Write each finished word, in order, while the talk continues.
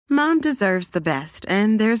Mom deserves the best,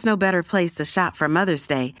 and there's no better place to shop for Mother's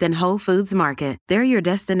Day than Whole Foods Market. They're your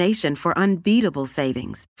destination for unbeatable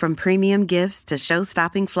savings, from premium gifts to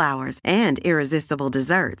show-stopping flowers and irresistible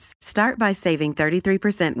desserts. Start by saving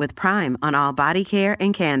 33% with Prime on all body care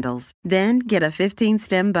and candles. Then get a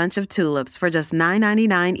 15-stem bunch of tulips for just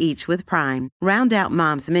 $9.99 each with Prime. Round out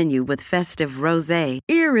Mom's menu with festive rosé,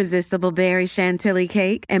 irresistible berry chantilly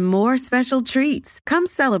cake, and more special treats. Come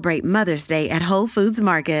celebrate Mother's Day at Whole Foods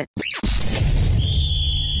Market.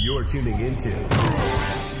 You're tuning into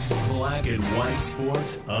Black and White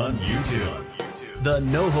Sports on YouTube. The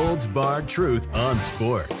no-holds-barred truth on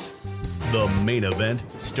sports. The main event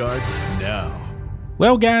starts now.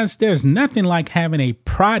 Well, guys, there's nothing like having a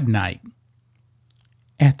pride night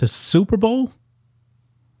at the Super Bowl.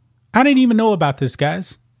 I didn't even know about this,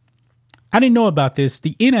 guys. I didn't know about this.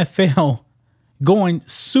 The NFL going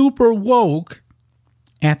super woke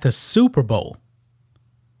at the Super Bowl.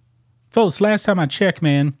 Folks, last time I checked,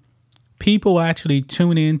 man, people actually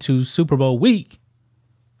tune in to Super Bowl week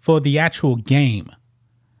for the actual game,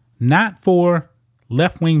 not for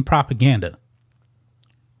left-wing propaganda.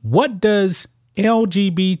 What does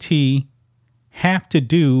LGBT have to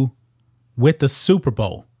do with the Super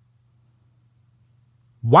Bowl?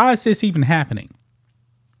 Why is this even happening?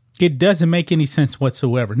 It doesn't make any sense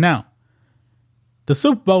whatsoever. Now, the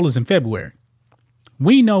Super Bowl is in February.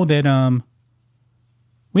 We know that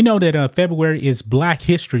February is Black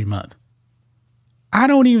History Month. I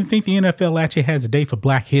don't even think the NFL actually has a day for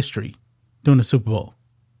Black history during the Super Bowl.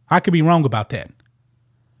 I could be wrong about that.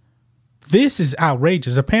 This is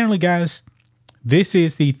outrageous. Apparently, guys, this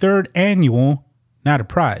is the third annual Night of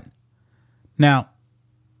Pride. Now,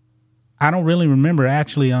 I don't really remember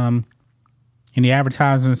actually in the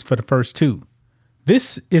advertisements for the first two.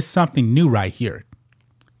 This is something new right here.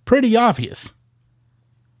 Pretty obvious.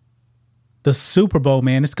 The Super Bowl,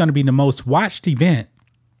 man, it's going to be the most watched event,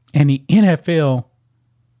 and the NFL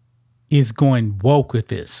is going woke with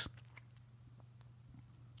this.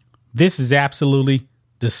 This is absolutely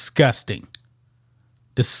disgusting.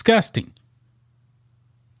 Disgusting.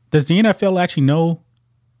 Does the NFL actually know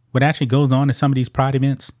what actually goes on at some of these Pride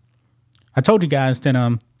events? I told you guys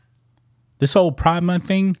that this whole Pride Month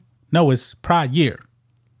thing, no, it's Pride Year.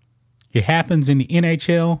 It happens in the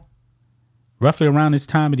NHL roughly around this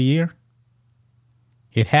time of the year.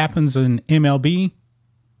 It happens in MLB.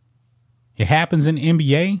 It happens in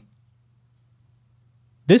NBA.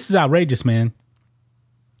 This is outrageous, man.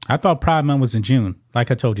 I thought Pride Month was in June.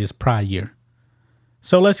 Like I told you, it's Pride Year.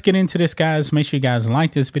 So let's get into this, guys. Make sure you guys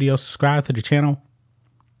like this video, subscribe to the channel,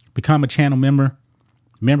 become a channel member.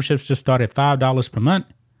 Memberships just start at $5 per month.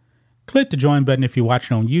 Click the join button if you're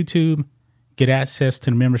watching on YouTube. Get access to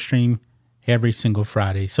the member stream every single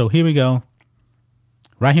Friday. So here we go.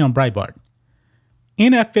 Right here on Breitbart.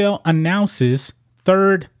 NFL announces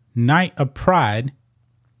third night of Pride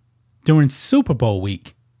during Super Bowl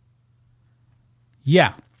week.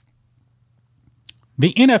 Yeah.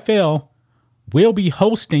 The NFL will be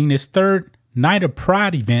hosting this third night of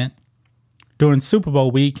Pride event during Super Bowl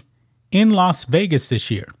week in Las Vegas this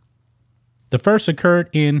year. The first occurred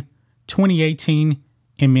in 2018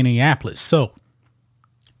 in Minneapolis. So,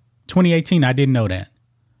 2018, I didn't know that.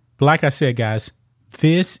 But like I said, guys,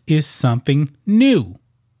 this is something new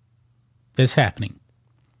that's happening.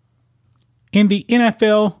 In the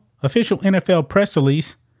official NFL press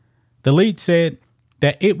release, the league said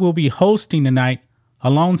that it will be hosting the night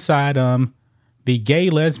alongside the Gay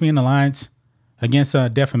Lesbian Alliance Against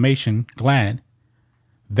Defamation, GLAAD,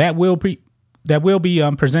 that will be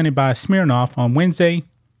presented by Smirnoff on Wednesday,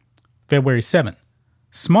 February 7th.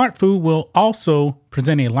 Smart Food will also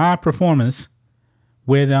present a live performance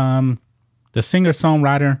with the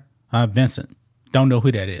singer-songwriter Vincent. Don't know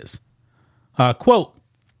who that is. Quote,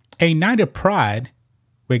 a night of pride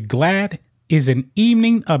with GLAAD is an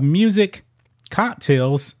evening of music,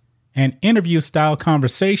 cocktails, and interview-style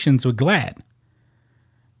conversations with GLAAD,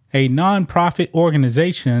 a non-profit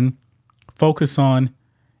organization focused on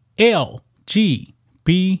LGBTQ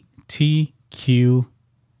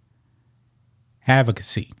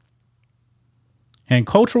advocacy and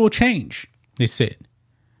cultural change, they said.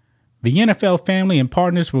 The NFL family and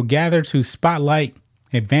partners will gather to spotlight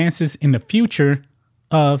advances in the future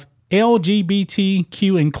of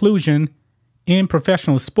LGBTQ inclusion in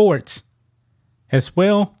professional sports, as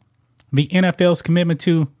well the NFL's commitment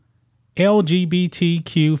to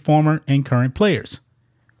LGBTQ former and current players.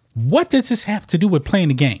 What does this have to do with playing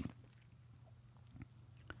the game?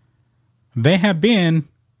 There have been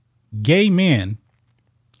gay men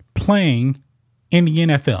playing in the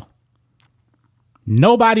NFL.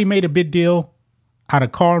 Nobody made a big deal out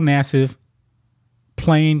of Carl Nassib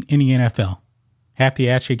playing in the NFL after he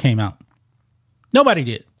actually came out? Nobody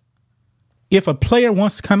did. If a player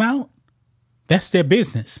wants to come out, that's their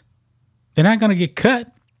business. They're not going to get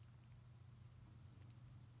cut.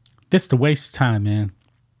 This is a waste of time, man.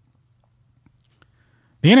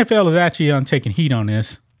 The NFL is actually taking heat on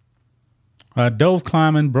this. Dove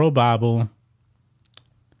Kleiman, Bro Bible,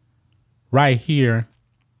 right here,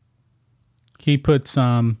 he puts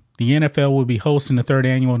the NFL will be hosting the 3rd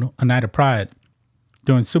annual Night of Pride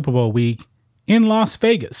during Super Bowl week in Las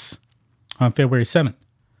Vegas on February 7th.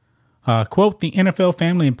 Quote, the NFL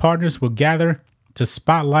family and partners will gather to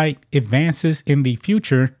spotlight advances in the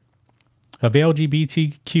future of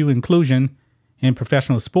LGBTQ inclusion in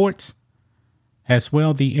professional sports, as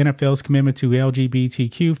well the NFL's commitment to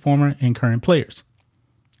LGBTQ former and current players.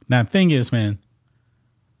 Now, the thing is, man,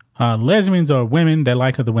 lesbians are women that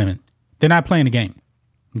like other women. They're not playing the game,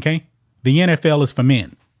 okay? The NFL is for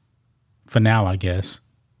men. For now, I guess.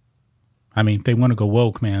 I mean, if they want to go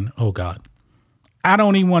woke, man, oh, God. I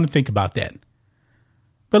don't even want to think about that.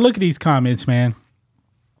 But look at these comments, man.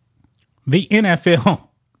 The NFL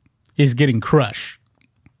is getting crushed.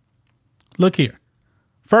 Look here.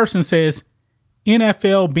 First one says,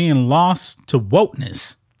 NFL being lost to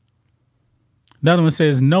wokeness. The other one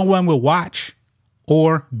says, no one will watch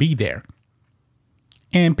or be there.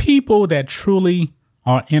 And people that truly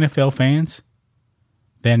are NFL fans,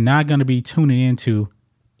 they're not going to be tuning into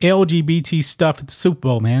LGBT stuff at the Super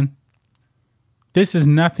Bowl, man. This is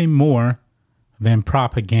nothing more than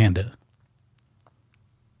propaganda.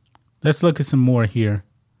 Let's look at some more here.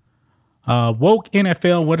 Woke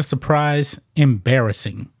NFL, what a surprise,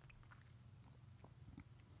 embarrassing.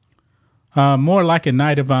 More like a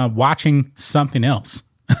night of watching something else.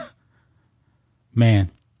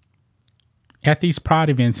 Man, at these pride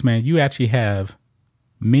events, man, you actually have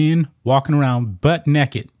men walking around butt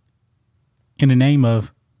naked in the name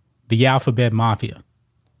of the alphabet mafia,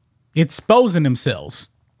 exposing themselves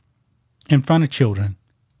in front of children.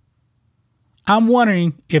 I'm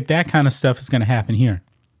wondering if that kind of stuff is going to happen here.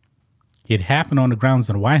 It happened on the grounds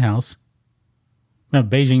of the White House.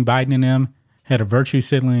 Remember, Beijing, Biden and them had a virtue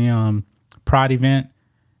signaling pride event,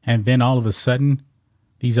 and then all of a sudden,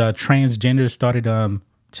 these transgenders started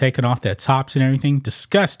taking off their tops and everything.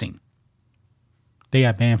 Disgusting. They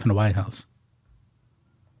got banned from the White House.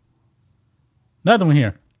 Another one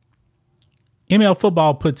here. ML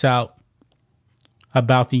Football puts out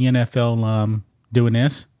about the NFL doing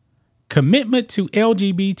this. Commitment to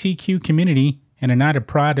LGBTQ community and a night of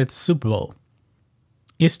pride at the Super Bowl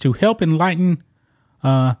is to help enlighten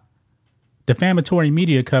defamatory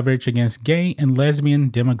media coverage against gay and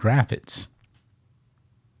lesbian demographics.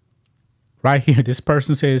 Right here, this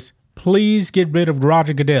person says, please get rid of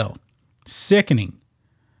Roger Goodell. Sickening.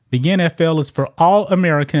 The NFL is for all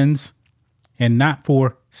Americans and not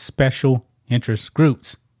for special interest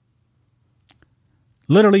groups.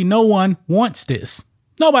 Literally, no one wants this.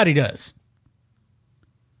 Nobody does.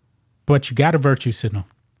 But you got a virtue signal.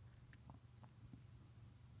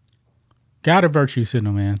 Got a virtue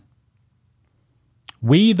signal, man.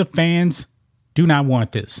 We, the fans, do not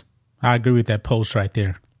want this. I agree with that post right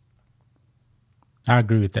there. I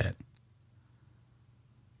agree with that.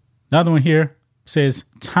 Another one here says,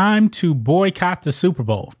 time to boycott the Super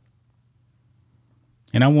Bowl.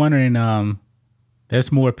 And I'm wondering,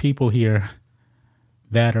 there's more people here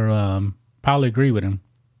that are probably agree with him.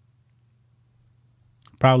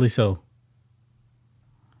 Probably so.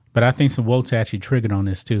 But I think some votes actually triggered on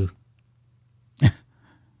this too.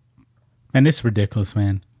 And this is ridiculous,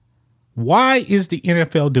 man. Why is the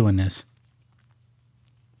NFL doing this?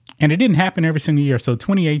 And it didn't happen every single year. So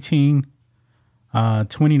 2018,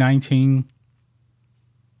 2019,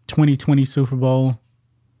 2020 Super Bowl,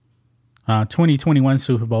 2021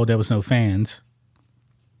 Super Bowl, there was no fans.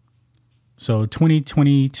 So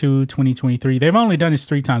 2022, 2023, they've only done this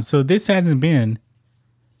 3 times. So this hasn't been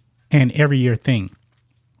an every year thing.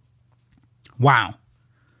 Wow.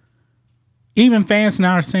 Even fans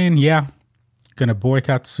now are saying, yeah, gonna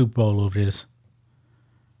boycott the Super Bowl over this.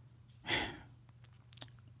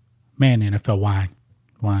 Man, NFL, why?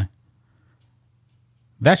 Why?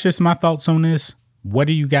 That's just my thoughts on this. What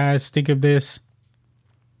do you guys think of this?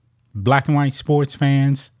 Black and white sports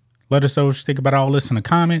fans, let us know what you think about all this in the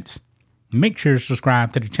comments. Make sure to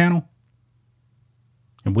subscribe to the channel.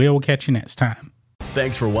 And we'll catch you next time.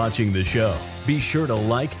 Thanks for watching the show. Be sure to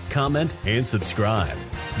like, comment, and subscribe.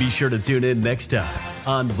 Be sure to tune in next time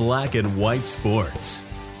on Black and White Sports.